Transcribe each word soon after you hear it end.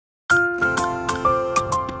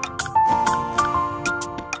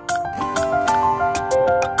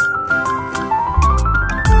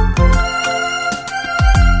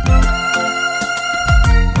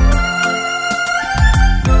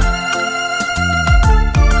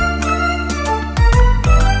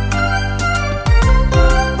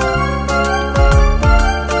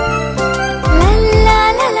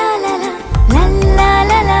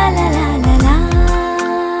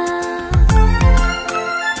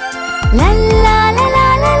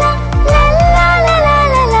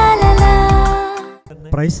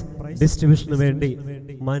Price ഡിസ്ട്രിബ്യൂഷന് വേണ്ടി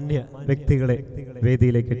മാന്യ വ്യക്തികളെ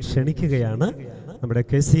വേദിയിലേക്ക് ക്ഷണിക്കുകയാണ്. നമ്മുടെ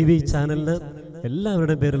KCB ചാനലിന്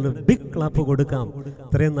എല്ലാവരുടെ പേരിലും ബിഗ് ക്ലാപ്പ് കൊടുക്കാം.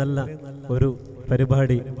 ഇത്രയും നല്ല ഒരു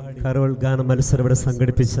പരിപാടി കരോൾ ഗാന മത്സരം ഇവിടെ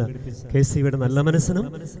സംഘടിപ്പിച്ച KCBയുടെ നല്ല മനസ്സിനും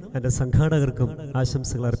എൻ്റെ സംഘാടകർക്കും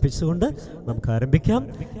ആശംസകൾ അർപ്പിച്ചുകൊണ്ട് നമുക്ക് ആരംഭിക്കാം.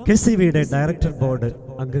 KCBയുടെ ഡയറക്ടർ ബോർഡ്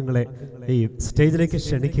അംഗങ്ങളെ ഈ സ്റ്റേജിലേക്ക്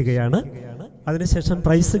ക്ഷണിക്കുകയാണ്. അതിനുശേഷം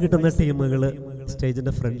പ്രൈസ് കിട്ടുന്ന ടീമുകൾ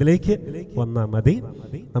സ്റ്റേജിന്റെ ഫ്രണ്ടിലേക്ക് വന്നാൽ മതി.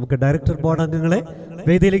 നമുക്ക് ഡയറക്ടർ ബോർഡ് അംഗങ്ങളെ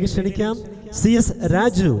വേദിയിലേക്ക് ക്ഷണിക്കാം. CS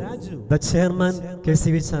Raju, the chairman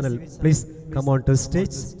KCB channel, please come on to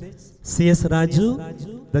stage. CS Raju,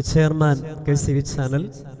 the chairman KCB channel,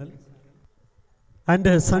 and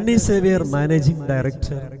Sunny Xavier, managing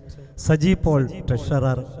director, Saji Paul,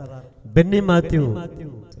 treasurer, Benny Matthew,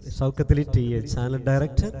 SHOWKATHALI TA, channel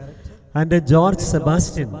director, and George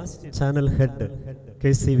Sebastian, channel head,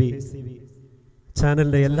 KCB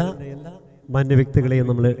ചാനലിൻ്റെ എല്ലാ മാന്യ വ്യക്തികളെയും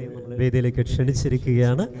നമ്മൾ വേദിയിലേക്ക്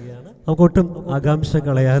ക്ഷണിച്ചിരിക്കുകയാണ്. നമുക്കൊട്ടും ആകാംക്ഷ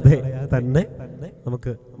കളയാതെ തന്നെ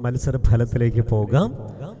നമുക്ക് മത്സര ഫലത്തിലേക്ക് പോകാം.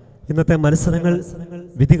 ഇന്നത്തെ മത്സരങ്ങൾ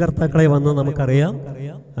വിധികർത്താക്കളെ വന്ന് നമുക്കറിയാം.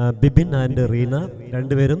 ബിബിൻ ആൻഡ് റീന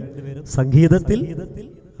രണ്ടുപേരും സംഗീതത്തിൽ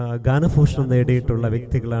ഗാനഭൂഷണം നേടിയിട്ടുള്ള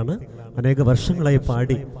വ്യക്തികളാണ്. അനേക വർഷങ്ങളായി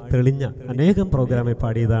പാടി തെളിഞ്ഞ അനേകം പ്രോഗ്രാമിൽ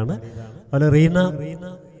പാടിയതാണ്. അതുപോലെ റീന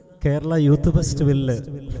കേരള യൂത്ത് ഫെസ്റ്റിവലിൽ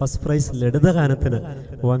ഫസ്റ്റ് പ്രൈസ് ലളിതഗാനത്തിന്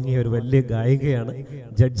വാങ്ങിയ ഒരു വലിയ ഗായികയാണ്.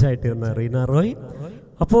 ജഡ്ജായിട്ടിരുന്ന റീന റോയ്.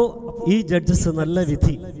 അപ്പോൾ ഈ ജഡ്ജസ് നല്ല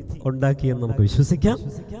വിധി ഉണ്ടാക്കിയെന്ന് നമുക്ക് വിശ്വസിക്കാം.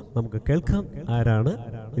 നമുക്ക് കേൾക്കാം ആരാണ്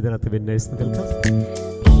ഇതിനകത്ത് വിന്നേഴ്സ് കേൾക്കാം.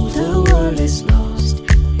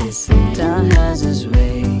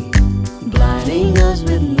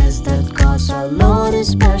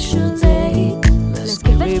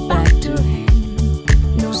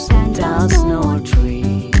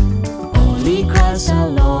 Christ our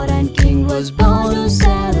Lord and King was born to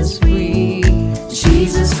set us free.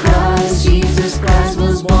 Jesus Christ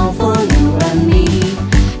was born for you and me.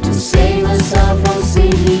 To save us all from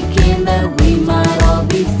sin He came that we might all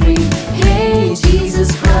be free. Hey,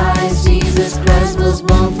 Jesus Christ was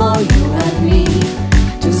born for you and me.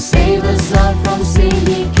 To save us all from sin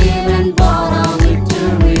He came and bought our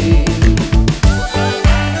victory.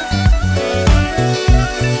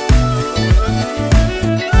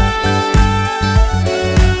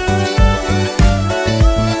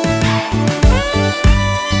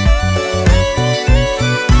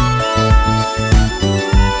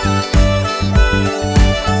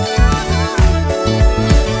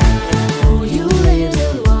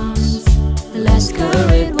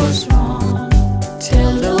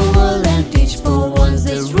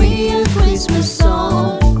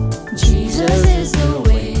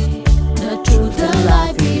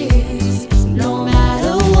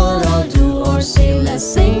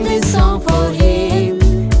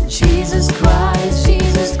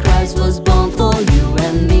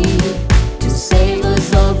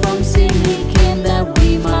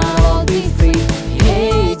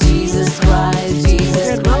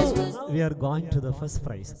 First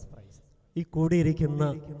prize. ഈ കൂടിയിരിക്കുന്ന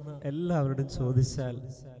എല്ലാവരോടും ചോദിച്ചാൽ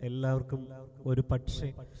എല്ലാവർക്കും ഒരു പക്ഷേ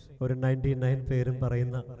ഒരു 99 പേരും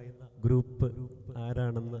പറയുന്ന ഗ്രൂപ്പ്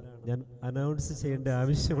ആരാണെന്ന് ഞാൻ അനൗൺസ് ചെയ്യേണ്ട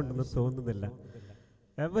ആവശ്യമുണ്ടെന്ന് തോന്നുന്നില്ല.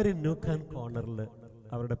 എവരി ന്യൂക്ക് ആൻഡ് കോർണറിൽ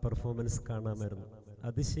അവരുടെ പെർഫോമൻസ് കാണാമായിരുന്നു.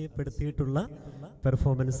 അതിശയപ്പെടുത്തിയിട്ടുള്ള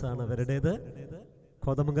പെർഫോമൻസ് ആണ് അവരുടേത്.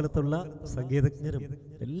 കോതമംഗലത്തുള്ള സംഗീതജ്ഞരും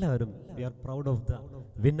എല്ലാവരും V R proud of the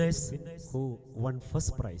winners who one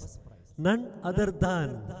first prize. None other than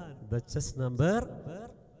the chess number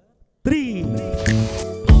 3.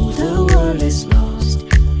 The world is lost,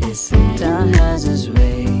 yes, Satan has his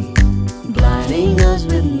way, blinding us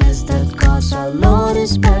with mist that costs our Lord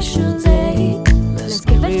his special day. Let's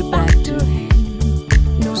give it back to Him.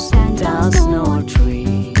 No Santa's, no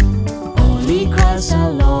tree. Only Christ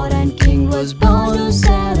our Lord and King was born to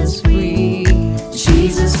set us free.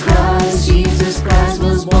 Jesus Christ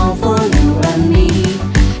was born for you and me.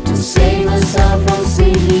 Save us all from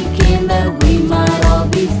sin He came that we might all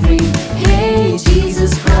be free. Hey,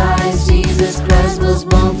 Jesus Christ was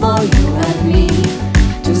born for you and me.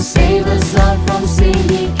 To save us all from sin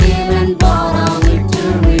He came and bought our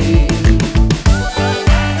victory.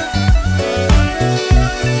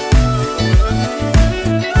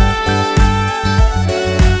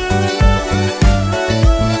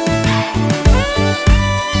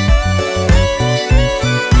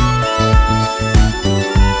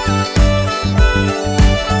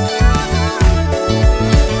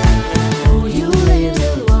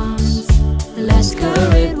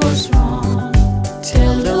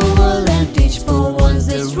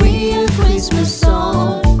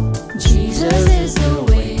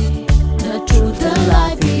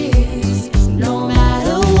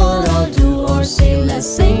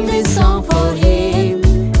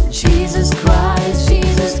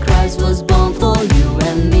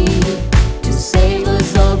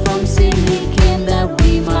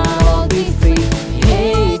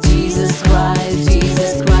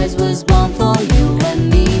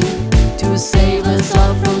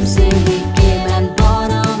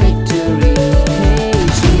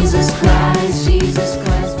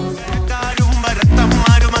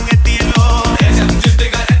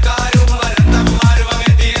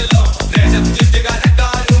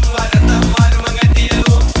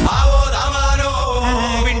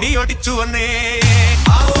 ഓടിച്ചു വന്നേ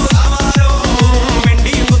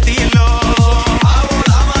വെണ്ടിയും കുത്തിയല്ലോ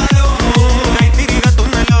കൈത്തിരി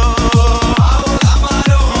കത്തുന്നല്ലോ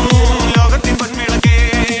ലോകത്തിൻ പൊന്മിളക്കേ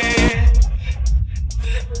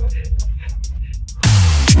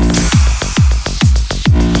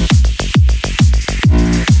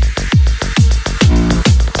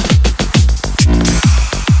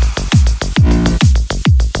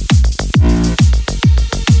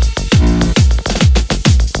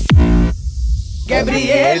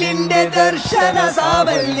ഗബ്രിയേലിന്റെ ദർശന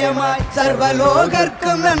സാവല്യമായി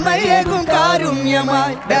സർവലോകർക്കും നന്മയേകും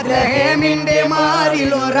കാരുണ്യമായി ബെത്ലഹേമിന്റെ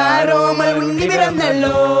മാറിൽ ഒരാരോമൽ ഉണ്ണി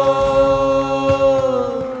പിറന്നല്ലോ